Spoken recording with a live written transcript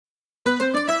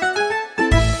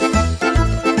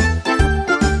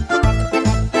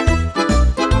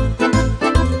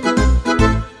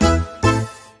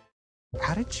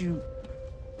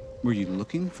Were you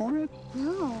looking for it?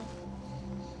 No.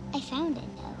 I found it,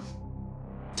 though.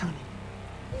 Tony.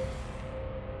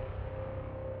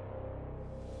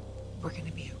 We're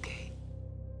gonna be okay.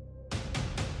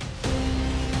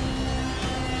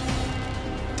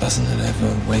 Doesn't it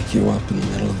ever wake you up in the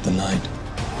middle of the night?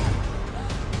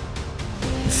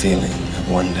 The feeling that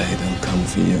one day they'll come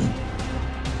for you.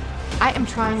 I am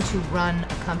trying to run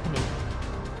a company.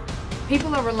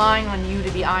 People are relying on you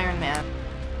to be Iron Man.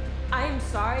 I am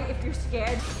sorry if you're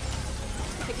scared,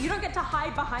 but you don't get to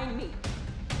hide behind me.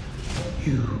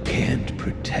 You can't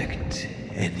protect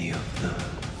any of them.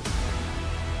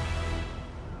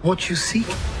 What you seek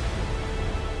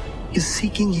is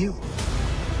seeking you.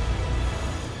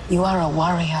 You are a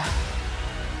warrior.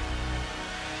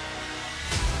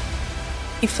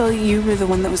 You felt you were the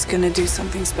one that was gonna do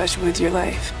something special with your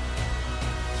life.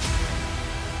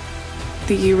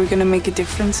 That you were gonna make a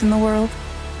difference in the world.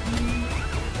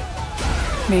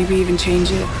 Maybe even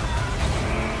change it.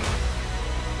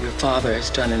 Your father has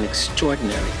done an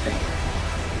extraordinary thing.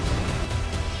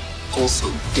 Also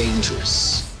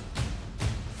dangerous.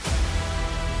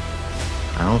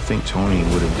 I don't think Tony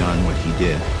would have done what he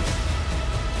did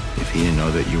if he didn't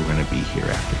know that you were going to be here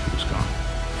after he was gone.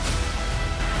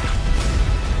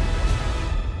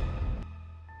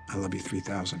 I love you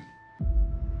 3,000.